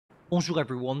Bonjour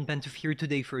everyone, Pantoufleee here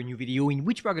today for a new video in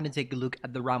which we're going to take a look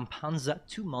at the RAM Panzer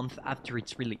 2 months after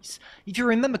its release. If you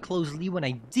remember closely, when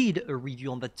I did a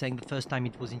review on that tank the first time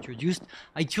it was introduced,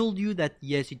 I told you that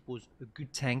yes, it was a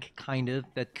good tank, kind of,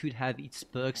 that could have its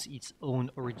perks, its own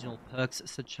original perks,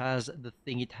 such as the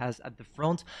thing it has at the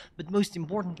front, but most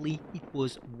importantly, it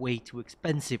was way too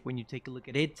expensive. When you take a look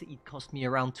at it, it cost me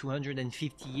around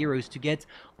 250 euros to get,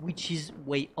 which is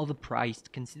way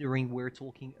overpriced considering we're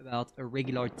talking about a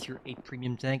regular tier 8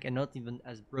 premium tank and not even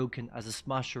as broken as a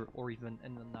Smasher or even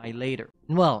an Annihilator.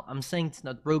 Well, I'm saying it's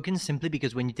not broken simply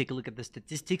because when you take a look at the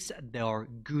statistics, they are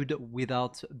good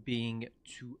without being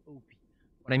too OP.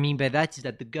 What I mean by that is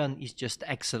that the gun is just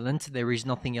excellent. There is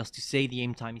nothing else to say. The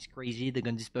aim time is crazy. The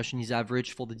gun dispersion is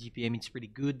average. For the DPM, it's pretty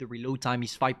good. The reload time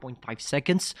is 5.5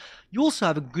 seconds. You also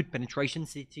have a good penetration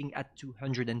sitting at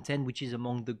 210, which is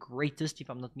among the greatest,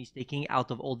 if I'm not mistaken, out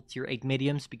of all the tier 8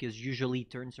 mediums, because usually it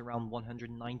turns around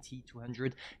 190,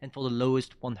 200, and for the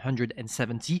lowest,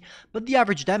 170. But the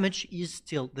average damage is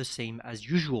still the same as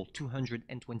usual,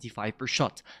 225 per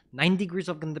shot. 9 degrees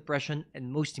of gun depression,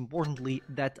 and most importantly,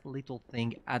 that little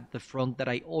thing at the front that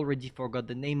I already forgot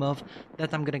the name of,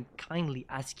 that I'm gonna kindly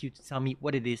ask you to tell me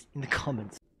what it is in the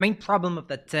comments. Main problem of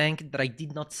that tank that I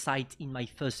did not cite in my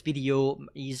first video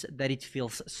is that it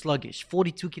feels sluggish.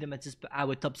 42 kilometers per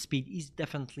hour top speed is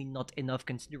definitely not enough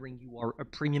considering you are a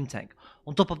premium tank.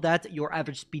 On top of that, your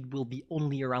average speed will be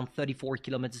only around 34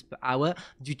 kilometers per hour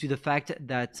due to the fact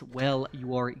that, well,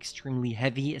 you are extremely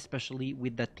heavy, especially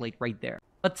with that plate right there.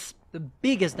 But the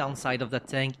biggest downside of that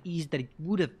tank is that it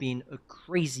would have been a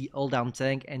crazy all-down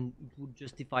tank and it would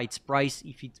justify its price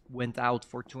if it went out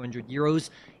for 200 euros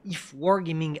if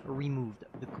Wargaming removed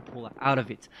the cupola out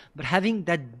of it. But having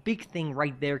that big thing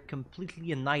right there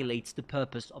completely annihilates the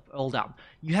purpose of all-down.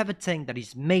 You have a tank that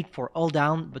is made for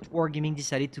all-down, but Wargaming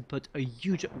decided to put a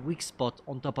huge weak spot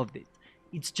on top of it.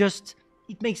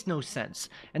 It makes no sense.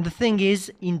 And the thing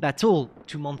is, in battle,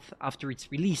 2 months after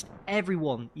it's released,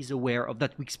 everyone is aware of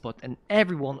that weak spot and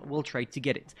everyone will try to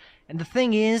get it. And the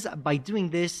thing is, by doing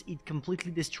this, it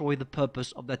completely destroys the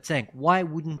purpose of that tank. Why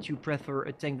wouldn't you prefer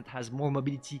a tank that has more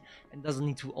mobility and doesn't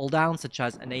need to all down, such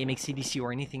as an AMX CDC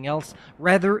or anything else,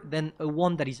 rather than a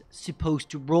one that is supposed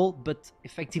to roll but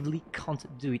effectively can't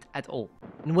do it at all?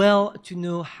 And well, to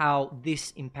know how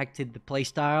this impacted the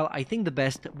playstyle, I think the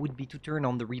best would be to turn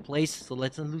on the replays, so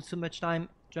let's not lose too much time,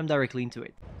 jump directly into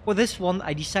it. For this one,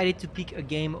 I decided to pick a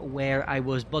game where I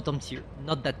was bottom tier.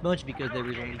 Not that much because there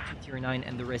is only 2 tier 9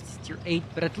 and the rest is tier 8,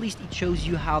 but at least it shows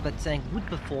you how that tank would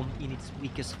perform in its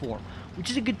weakest form,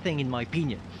 which is a good thing in my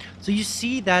opinion. So you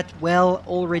see that, well,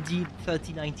 already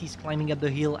 3090 is climbing up the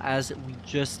hill as we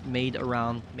just made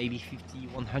around maybe 50,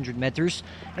 100 meters,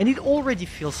 and it already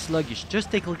feels sluggish. Just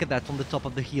take a look at that on the top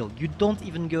of the hill. You don't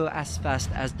even go as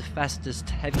fast as the fastest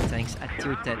heavy tanks at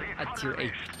tier 10, at tier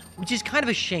 8. Which is kind of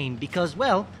a shame because,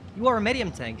 well, you are a medium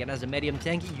tank, and as a medium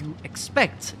tank, you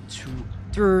expect to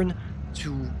turn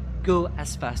to go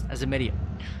as fast as a medium.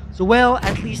 So, well,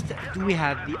 at least do we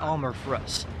have the armor for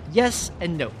us? Yes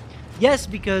and no. Yes,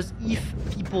 because if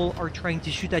people are trying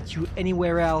to shoot at you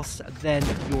anywhere else than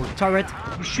your turret,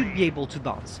 you should be able to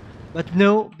bounce. But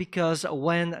no, because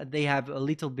when they have a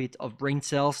little bit of brain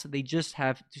cells, they just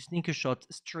have to sneak a shot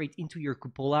straight into your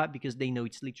cupola because they know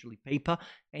it's literally paper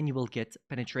and you will get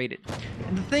penetrated.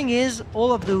 And the thing is,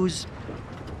 all of those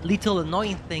little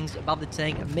annoying things about the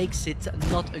tank makes it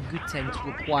not a good tank to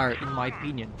acquire, in my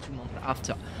opinion, 2 months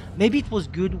after. Maybe it was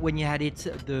good when you had it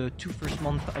the 2 first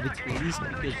months of its release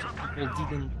because people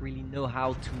didn't really know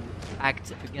how to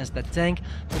act against that tank.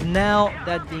 But now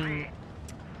that being,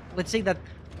 let's say that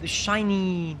the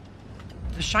shiny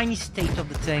state of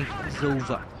the tank is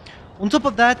over. On top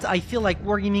of that, I feel like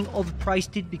Wargaming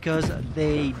overpriced it because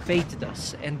they baited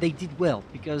us, and they did well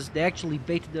because they actually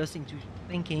baited us into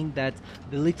thinking that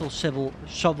the little shovel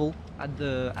at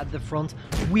the front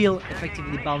will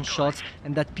effectively bounce shots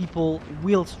and that people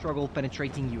will struggle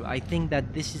penetrating you. I think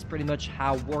that this is pretty much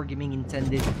how Wargaming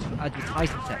intended to advertise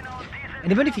the tank.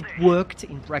 And even if it worked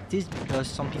in practice, because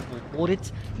some people bought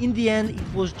it, in the end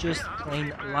it was just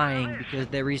plain lying, because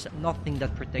there is nothing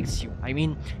that protects you. I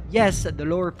mean, yes, the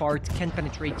lower part can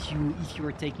penetrate you if you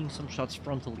are taking some shots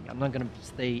frontally. I'm not gonna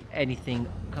say anything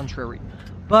contrary.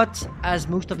 But as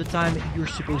most of the time you're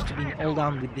supposed to be all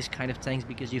down with this kind of tanks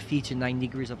because you feature 9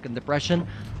 degrees of gun depression,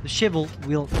 the shovel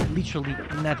will literally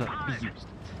never be used.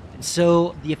 And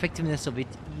so the effectiveness of it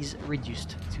is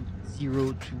reduced to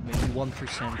 0 to maybe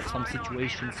 1%. Some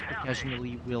situations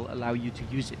occasionally will allow you to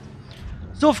use it.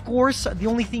 So of course, the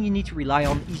only thing you need to rely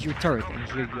on is your turret, and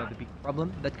here you have the big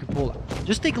problem, that cupola.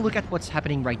 Just take a look at what's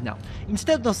happening right now.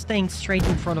 Instead of staying straight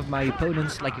in front of my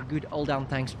opponents like a good all-down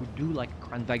tanks would do, like a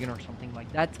Grand Wagon or something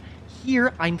like that,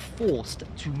 here I'm forced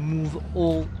to move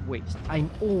always.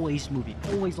 I'm always moving,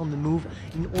 always on the move,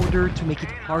 in order to make it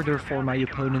harder for my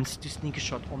opponents to sneak a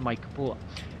shot on my cupola.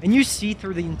 And you see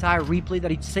through the entire replay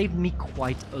that it saved me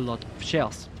quite a lot of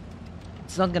shells.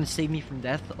 It's not gonna save me from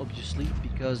death, obviously,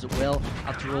 because, well,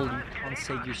 after all, you can't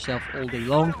save yourself all day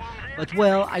long. But,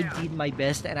 well, I did my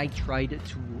best and I tried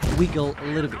to wiggle a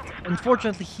little bit.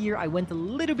 Unfortunately, here I went a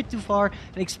little bit too far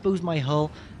and exposed my hull.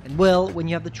 And, well, when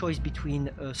you have the choice between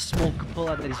a small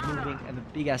cupola that is moving and a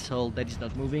big-ass hull that is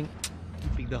not moving, you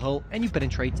pick the hull and you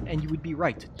penetrate, and you would be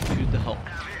right to choose the hull.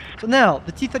 So now,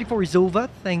 the T-34 is over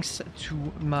thanks to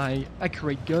my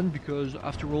accurate gun, because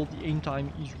after all, the aim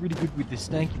time is really good with this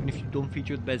tank, even if you don't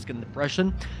feature the best gun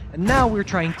depression. And now we're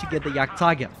trying to get the Yak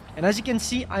Tiger. And as you can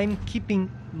see, I'm keeping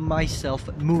myself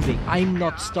moving. I'm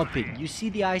not stopping. You see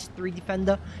the IS-3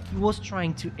 Defender? He was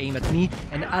trying to aim at me,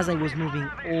 and as I was moving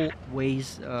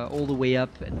all the way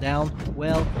up and down,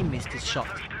 well, he missed his shot.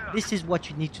 This is what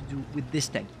you need to do with this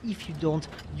tank. If you don't,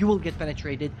 you will get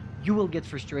penetrated, you will get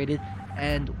frustrated,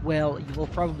 and, well, you will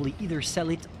probably either sell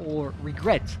it or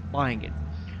regret buying it.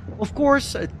 Of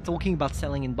course, talking about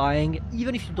selling and buying,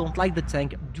 even if you don't like the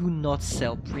tank, do not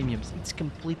sell premiums. It's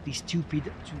completely stupid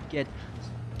to get...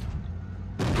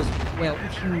 Because, well,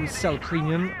 if you sell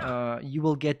premium, you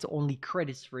will get only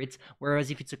credits for it,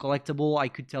 whereas if it's a collectible, I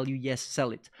could tell you, yes,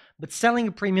 sell it. But selling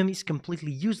a premium is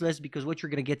completely useless, because what you're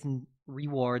going to get in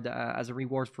reward, as a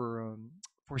reward for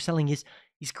selling is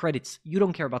credits. You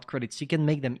don't care about credits. You can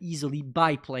make them easily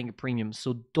by playing a premium,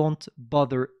 so don't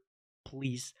bother.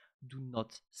 Please do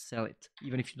not sell it,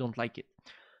 even if you don't like it.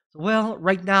 Well,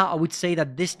 right now, I would say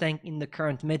that this tank in the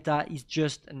current meta is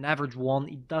just an average one.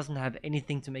 It doesn't have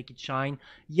anything to make it shine.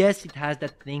 Yes, it has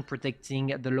that thing protecting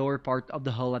the lower part of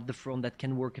the hull at the front that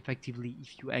can work effectively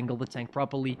if you angle the tank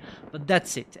properly, but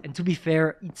that's it. And to be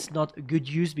fair, it's not a good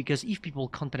use, because if people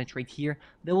can't penetrate here,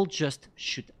 they will just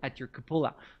shoot at your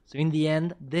cupola. So in the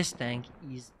end, this tank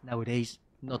is nowadays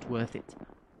not worth it.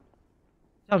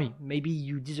 Tell me, maybe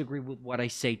you disagree with what I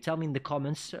say. Tell me in the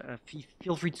comments.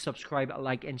 Feel free to subscribe,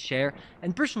 like, and share.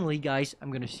 And personally, guys,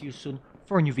 I'm gonna see you soon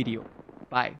for a new video.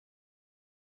 Bye.